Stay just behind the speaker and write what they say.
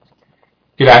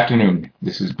Good afternoon.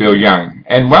 This is Bill Young,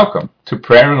 and welcome to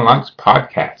Prayer and Lunch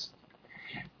Podcast.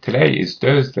 Today is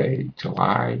Thursday,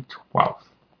 July 12th,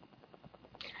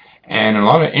 and a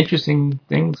lot of interesting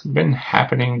things have been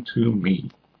happening to me.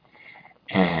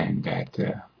 And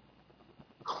that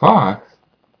cloth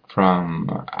from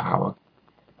our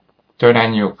third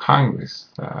annual Congress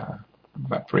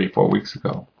about 3 or 4 weeks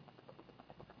ago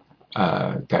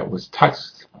that was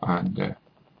touched on the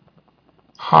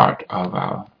heart of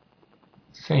our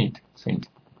Saint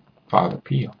Father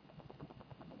Pio.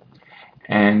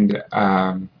 And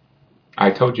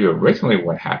I told you originally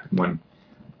what happened when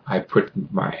I put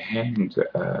my hand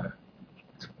to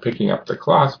picking up the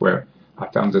cloth, where I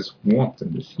found this warmth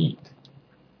and this heat.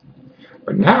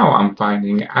 But now I'm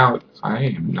finding out I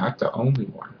am not the only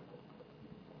one.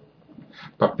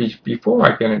 But before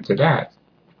I get into that,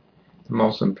 the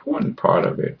most important part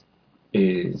of it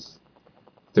is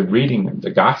the reading of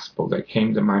the gospel that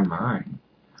came to my mind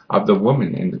of the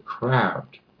woman in the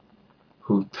crowd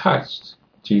who touched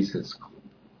Jesus'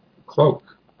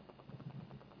 cloak.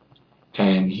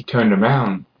 And he turned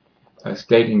around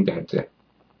stating that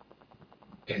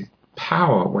his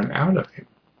power went out of him.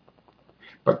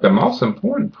 But the most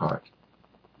important part,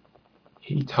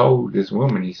 he told this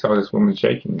woman, he saw this woman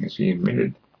shaking, and she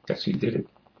admitted that she did it,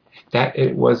 that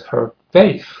it was her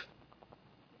faith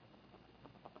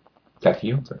that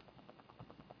healed her.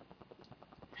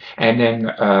 And then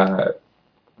a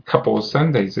couple of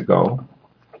Sundays ago,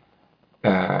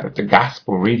 the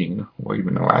gospel reading, or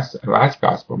even the last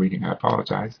gospel reading, I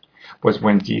apologize, was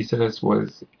when Jesus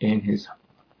was in his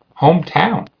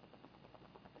hometown.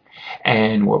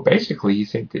 And well, basically he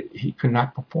said that he could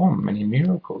not perform many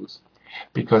miracles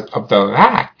because of the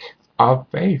lack of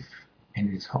faith in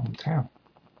his hometown.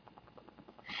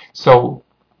 So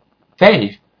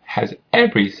faith has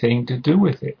everything to do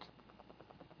with it.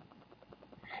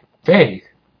 Faith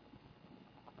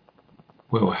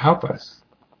will help us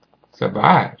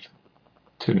survive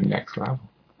to the next level,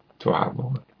 to our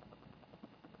Lord.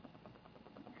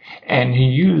 And he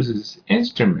uses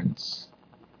instruments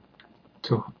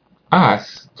to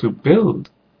us to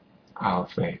build our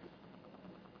faith.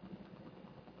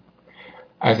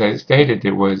 As I stated,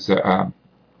 it was I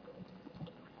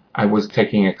was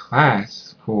taking a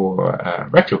class for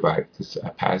Retrobite this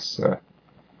past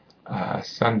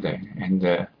Sunday, and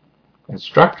the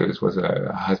instructors was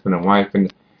a husband and wife,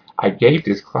 and I gave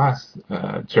this class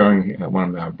during one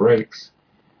of our breaks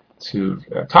to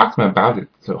talk to him about it,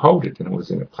 to hold it, and it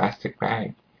was in a plastic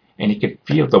bag, and he could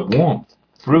feel the warmth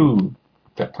through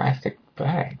the plastic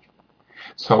bag.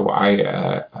 So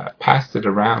I passed it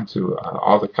around to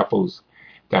all the couples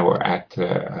that were at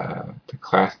the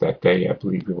class that day. I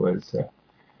believe it was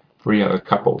 3 other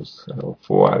couples, or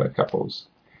 4 other couples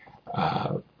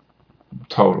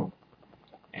total.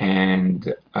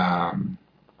 And I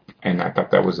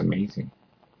thought that was amazing.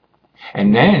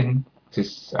 And then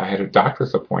I had a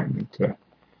doctor's appointment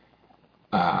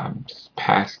this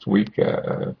past week,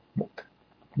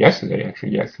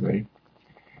 yesterday,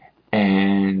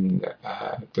 and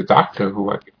the doctor,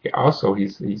 who also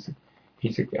he's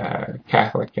a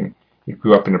Catholic, and he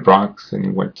grew up in the Bronx, and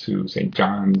he went to St.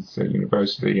 John's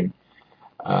University, and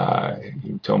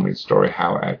he told me the story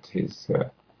how at his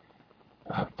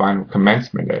final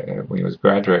commencement, when he was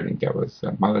graduating, there was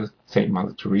Saint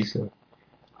Mother Teresa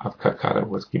of Calcutta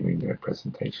was giving their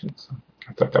presentation. So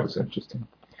I thought that was interesting.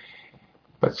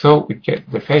 But so we get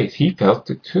the faith. He felt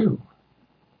it too.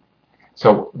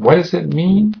 So what does it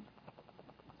mean?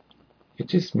 It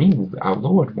just means our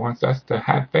Lord wants us to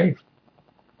have faith.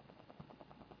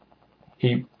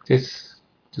 There's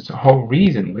a whole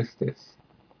reason with this,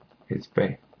 is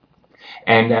faith.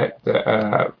 And that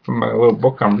from a little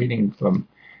book I'm reading from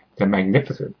The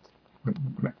Magnificent,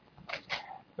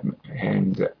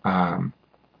 and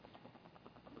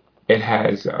it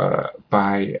has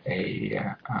by a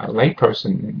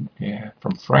layperson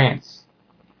from France,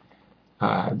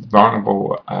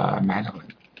 Venerable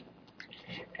Madeline.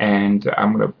 And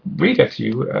I'm going to read it to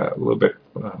you a little bit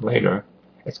later.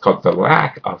 It's called The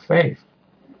Lack of Faith.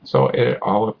 So it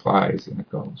all applies, and it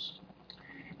goes.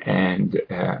 And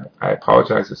I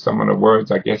apologize for some of the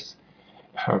words. I guess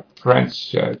her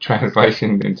French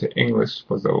translation into English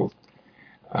was a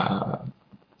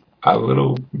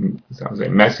little, I would say,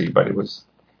 messy, but it was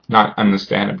not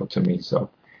understandable to me. So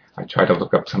I tried to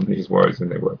look up some of these words, and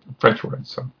they were French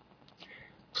words.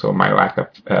 So my lack of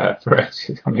French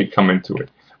may come into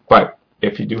it. But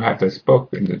if you do have this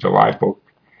book, in the July book,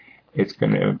 it's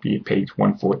going to be page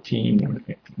 114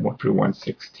 through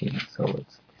 116. So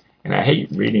and I hate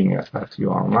reading it to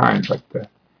you online, but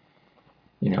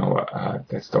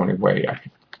that's the only way I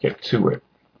could get to it.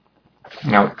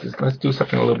 Now, let's do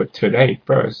something a little bit today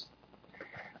first,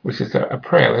 which is a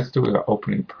prayer. Let's do an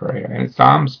opening prayer. And it's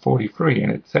Psalms 43,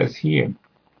 and it says here,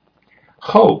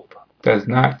 hope does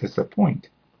not disappoint,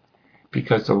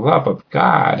 because the love of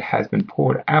God has been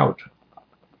poured out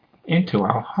into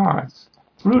our hearts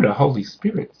through the Holy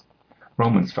Spirit.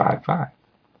 Romans 5:5.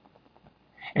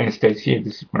 And it states here,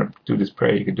 this, if you want to do this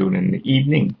prayer, you can do it in the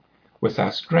evening, with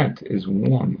our strength is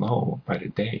worn low by the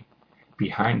day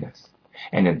behind us,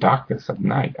 and the darkness of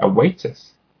night awaits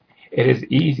us. It is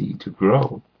easy to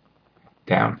grow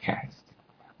downcast.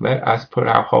 Let us put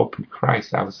our hope in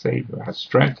Christ, our Savior, our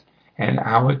strength, and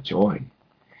our joy.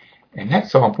 And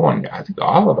that's so important. I think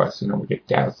all of us, we get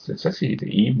doubts, especially the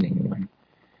evening when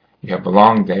you have a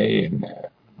long day and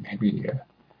maybe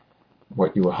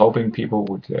what you were hoping people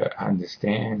would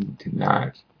understand did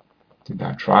not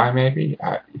try. Maybe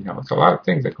it's a lot of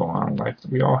things that go on in life.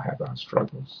 We all have our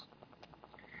struggles,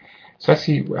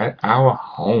 especially at our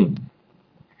home.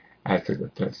 As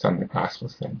the Sunday Gospel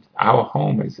said, our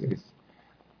home is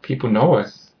people know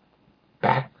us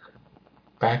back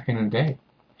in the day.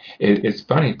 It's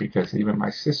funny because even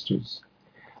my sisters,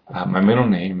 my middle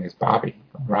name is Bobby,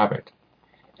 Robert,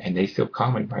 and they still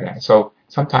call me by that. So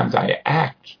sometimes I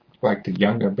act like the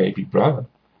younger baby brother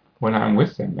when I'm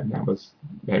with them, and that was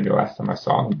maybe the last time I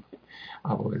saw them.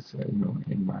 I was,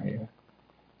 in my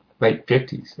late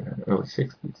 50s, early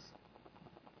 60s.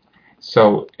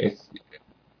 So it's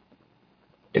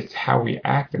how we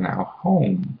act in our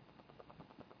home,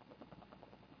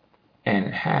 and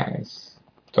it has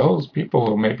those people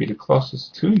who may be the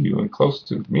closest to you and close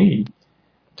to me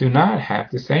do not have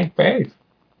the same faith.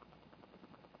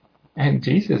 And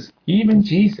even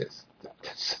Jesus, the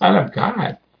Son of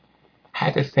God,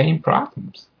 had the same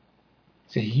problems.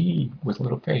 See, he was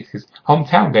little faith. His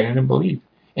hometown, they didn't believe.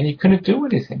 And he couldn't do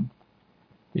anything.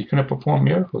 He couldn't perform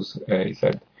miracles. He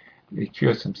said he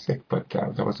cured some sick, but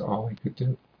that was all he could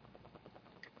do.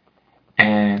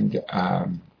 And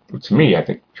to me, I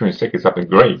think curing sick is something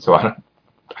great, so I don't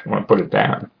want to put it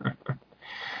down.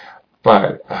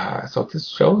 But so this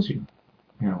shows you,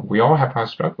 we all have our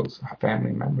struggles, our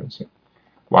family members,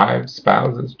 wives,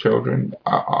 spouses, children,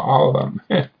 all of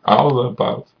them, all of the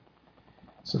above.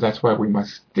 So that's why we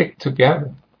must stick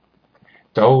together.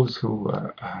 Those who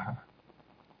are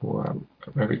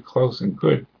very close and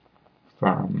good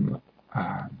from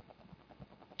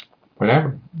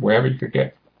wherever you could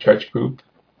get, church group,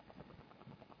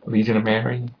 Legion of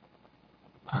Mary,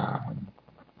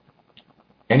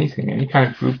 anything, any kind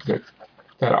of group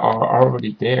that are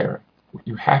already there,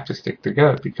 you have to stick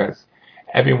together because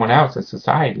everyone else in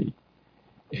society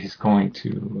is going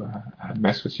to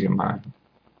mess with your mind,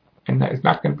 and that is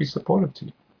not going to be supportive to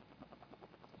you.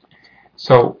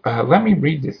 So let me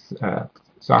read this,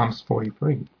 Psalms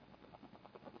 43.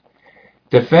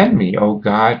 Defend me, O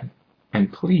God,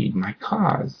 and plead my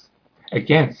cause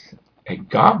against a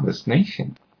godless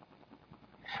nation,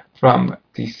 from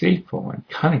deceitful and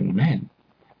cunning men.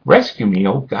 Rescue me,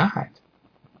 O God,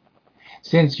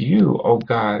 since you, O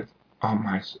God, are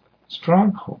my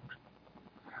stronghold.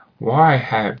 Why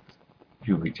have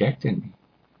you rejected me?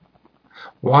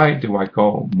 Why do I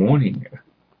go mourning,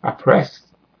 oppressed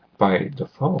by the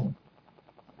foe?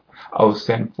 O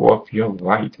send forth your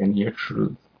light and your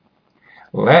truth.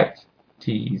 Let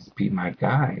these be my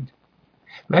guide.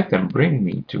 Let them bring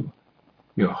me to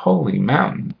your holy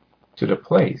mountain, to the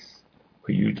place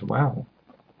where you dwell.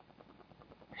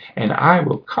 And I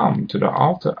will come to the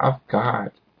altar of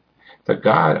God, the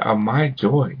God of my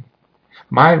joy,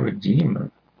 my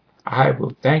Redeemer. I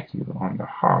will thank you on the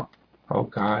harp, O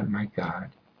God, my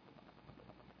God.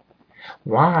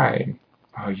 Why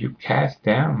are you cast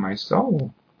down, my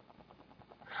soul?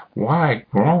 Why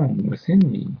groan within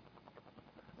me?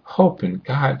 Hope in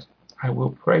God, I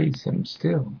will praise him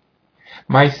still.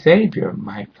 My Savior,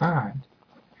 my God.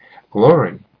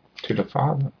 Glory to the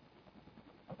Father.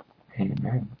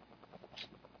 Amen.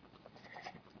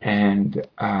 And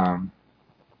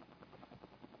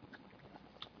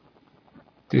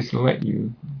this will let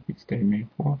you stay made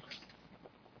forth.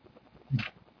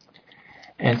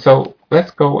 And so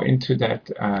let's go into that.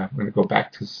 I'm going to go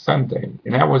back to Sunday.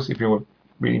 And that was, if you were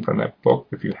reading from that book,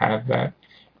 if you have that,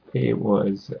 it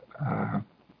was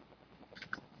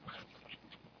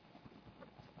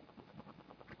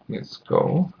let's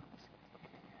go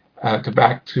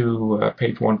back to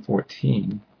page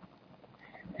 114.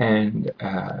 And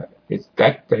it's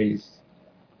that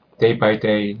day by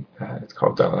day, it's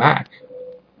called the lack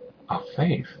of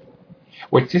faith.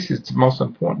 Which this is the most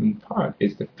important part,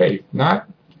 is the faith, not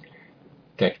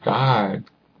that God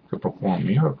could perform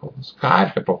miracles.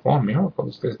 God could perform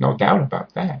miracles. There's no doubt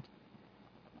about that.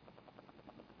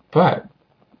 But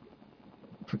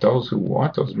for those who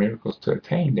want those miracles to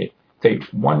attain, they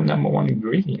number one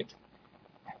ingredient,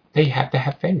 they have to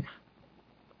have faith.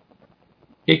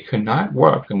 It could not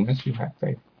work unless you have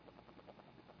faith.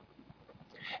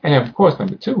 And of course,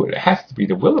 number two, it has to be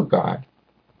the will of God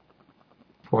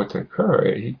for it to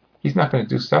occur. He's not going to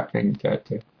do something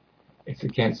that it's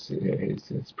against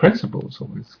his principles or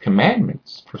his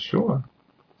commandments, for sure.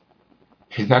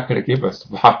 He's not going to give us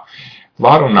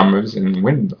lotto numbers and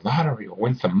win the lottery or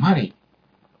win some money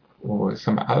or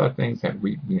some other things that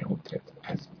we, that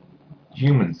as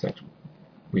humans, that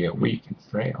we are weak and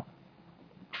frail.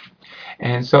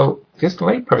 And so this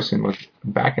layperson was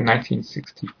back in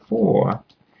 1964,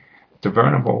 the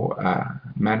Venerable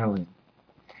Madeline.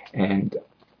 And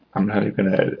I'm not even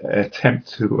going to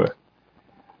attempt to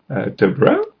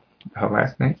Debreu, her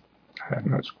last name.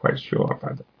 I'm not quite sure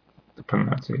about the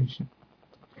pronunciation.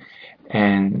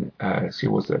 And she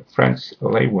was a French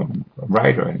laywoman, a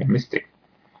writer, and a mystic,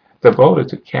 devoted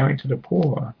to caring to the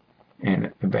poor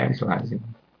and evangelizing.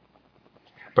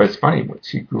 But it's funny,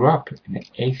 she grew up in an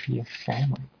atheist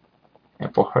family.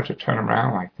 And for her to turn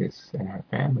around like this in her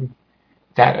family,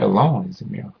 that alone is a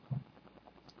miracle.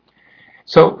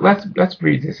 So let's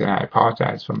read this, and I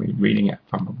apologize for me reading it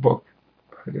from a book,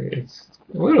 but it's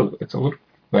a little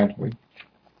lengthy.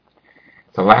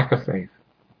 The lack of faith.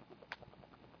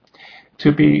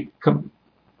 To be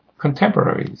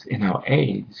contemporaries in our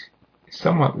age is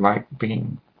somewhat like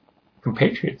being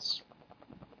compatriots.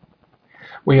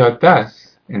 We are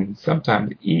thus, and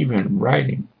sometimes even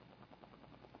writing,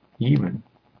 even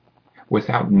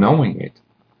without knowing it,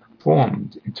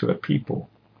 formed into a people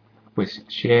with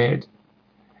shared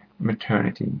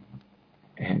maternity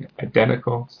and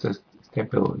identical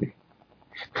stability,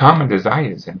 common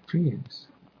desires and fears.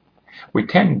 We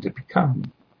tend to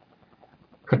become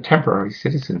contemporary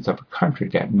citizens of a country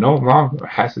that no longer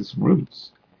has its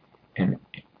roots in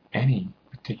any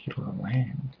particular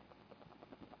land.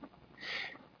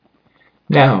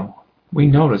 Now, we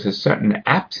notice a certain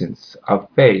absence of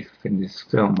faith in this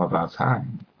film of our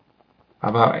time,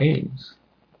 of our age.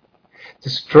 The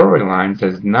storyline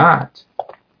does not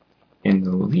in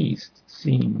the least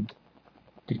seem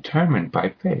determined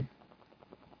by faith.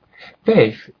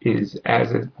 Faith is,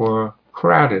 as it were,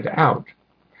 crowded out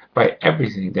by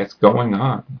everything that's going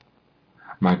on.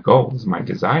 My goals, my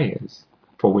desires,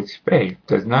 for which faith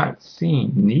does not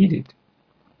seem needed.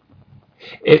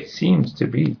 It seems to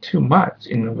be too much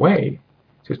in the way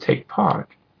to take part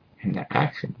in the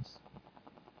actions.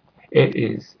 It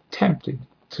is tempted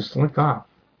to slink off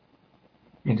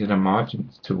into the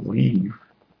margins, to leave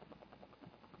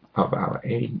of our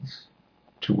age,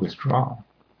 to withdraw.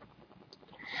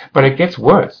 But it gets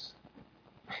worse.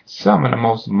 Some of the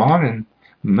most modern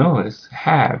millers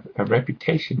have a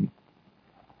reputation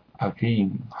of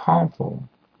being harmful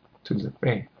to the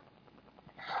faith,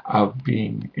 of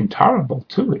being intolerable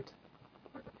to it.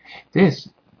 This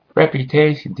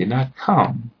reputation did not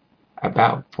come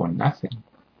about for nothing.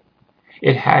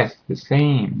 It has the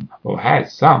same, or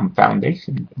has some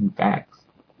foundation in facts,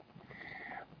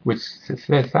 which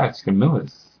says such the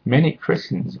millers. Many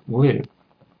Christians live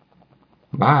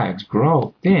lives,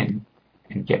 grow thin,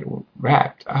 and get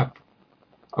wrapped up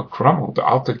or crumbled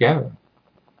altogether.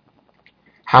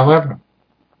 However,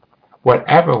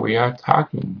 whatever we are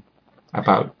talking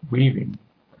about weaving,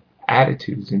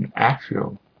 attitudes and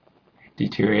actual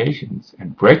deteriorations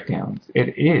and breakdowns,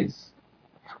 it is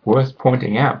worth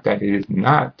pointing out that it is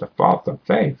not the fault of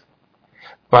faith,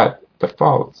 but the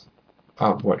fault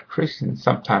of what Christians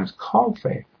sometimes call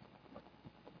faith.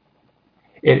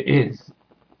 It is,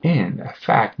 in a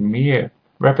fact, mere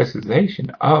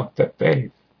representation of the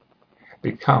faith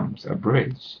becomes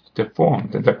abridged,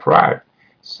 deformed, and deprived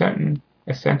certain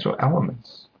essential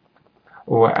elements,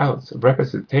 or else a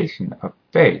representation of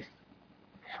faith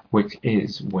which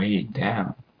is weighed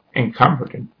down,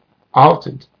 encumbered, and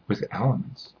altered with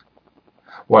elements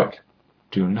what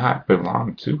do not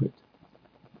belong to it.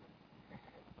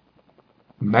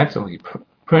 Mentally,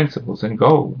 principles and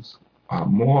goals are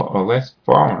more or less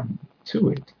foreign to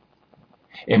it.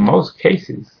 In most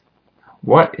cases,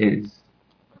 what is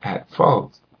at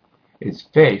fault is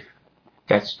faith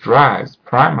that strives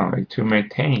primarily to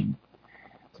maintain,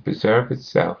 to preserve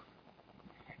itself,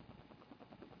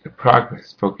 to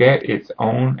progress, forget its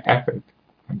own effort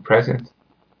and presence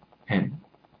and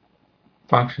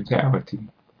functionality.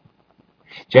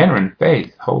 Genuine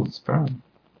faith holds firm.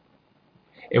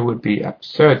 It would be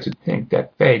absurd to think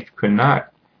that faith could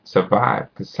not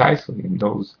survive precisely in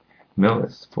those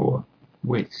millers for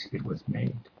which it was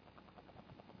made.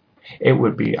 It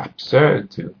would be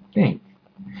absurd to think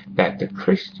that the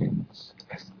Christians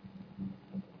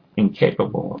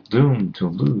incapable, doomed to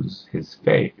lose his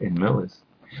faith in Miller's,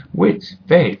 which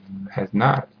faith has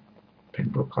not been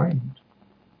proclaimed.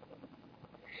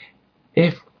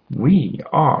 If we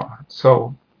are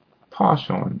so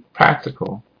partial and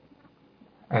practical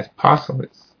as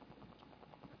proselytes,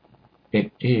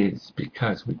 it is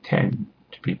because we tend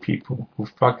to be people who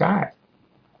forgot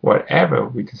whatever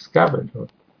we discovered or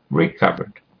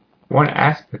recovered. One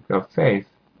aspect of faith,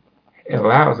 it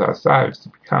allows ourselves to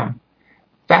become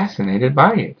fascinated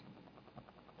by it.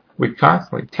 We're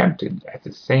constantly tempted at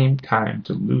the same time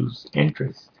to lose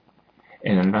interest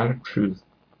in another truth,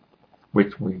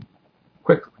 which we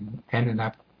quickly ended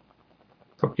up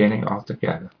forgetting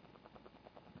altogether.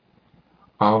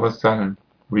 All of a sudden,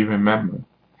 we remember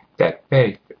that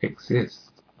faith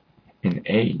exists in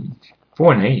age,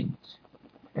 for an age,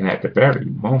 and at the very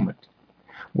moment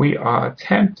we are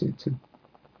tempted to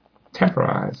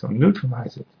temporize or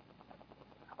neutralize it.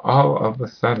 All of a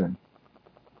sudden,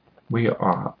 we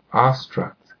are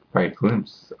awestruck by a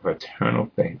glimpse of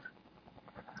eternal faith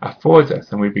affords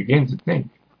us, and we begin to think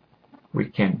we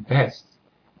can best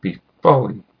be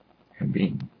fully and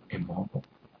being immobile,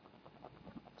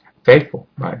 faithful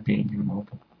by being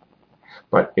immobile.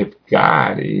 But if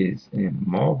God is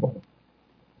immobile,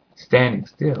 standing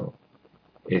still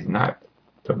is not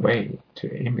the way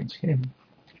to image Him.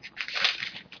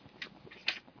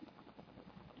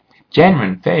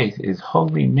 Genuine faith is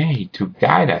wholly made to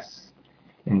guide us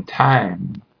in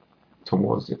time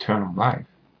towards eternal life,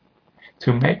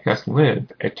 to make us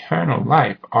live eternal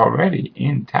life already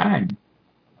in time.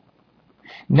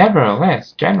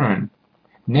 Nevertheless, genuine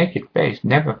naked faith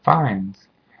never finds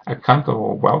a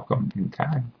comfortable welcome in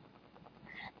time.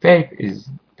 Faith is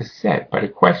beset by the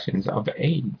questions of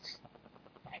age.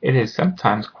 It is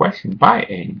sometimes questioned by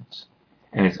age,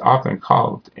 and is often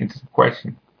called into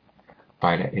question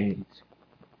by the age.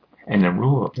 And the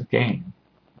rule of the game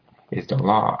is the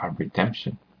law of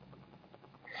redemption.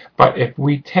 But if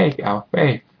we take our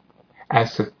faith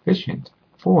as sufficient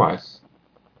for us,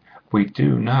 we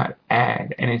do not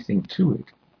add anything to it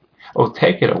or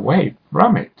take it away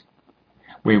from it.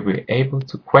 We will be able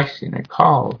to question and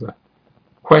call the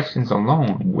questions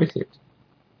alone with it.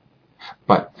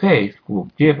 But faith will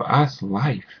give us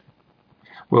life,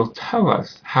 will tell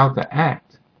us how to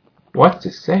act, what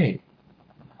to say,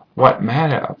 what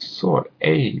manner of sort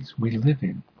age we live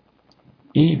in,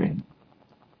 even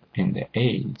in the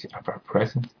age of our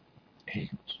present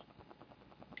age.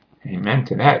 Amen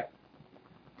to that,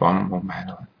 vulnerable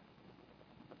Madeline.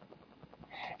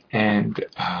 And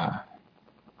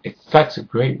it's such a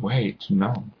great way to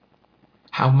know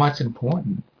how much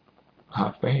important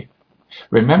our faith.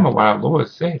 Remember what our Lord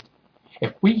said.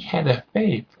 If we had a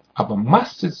faith of a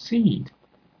mustard seed,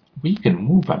 we can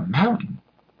move a mountain.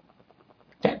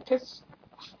 That's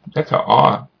an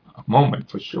awe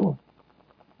moment for sure.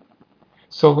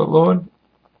 So the Lord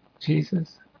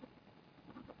Jesus,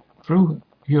 through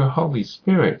your Holy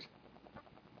Spirit,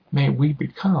 may we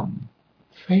become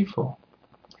faithful.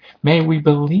 May we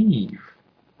believe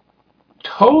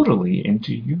totally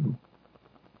into you.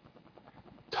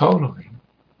 Totally.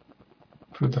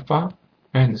 Through the Father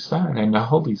and the Son and the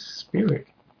Holy Spirit.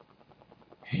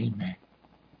 Amen.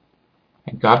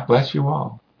 And God bless you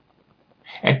all.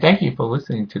 And thank you for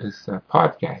listening to this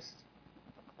podcast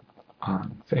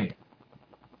on faith.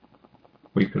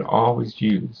 We could always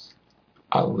use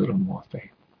a little more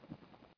faith.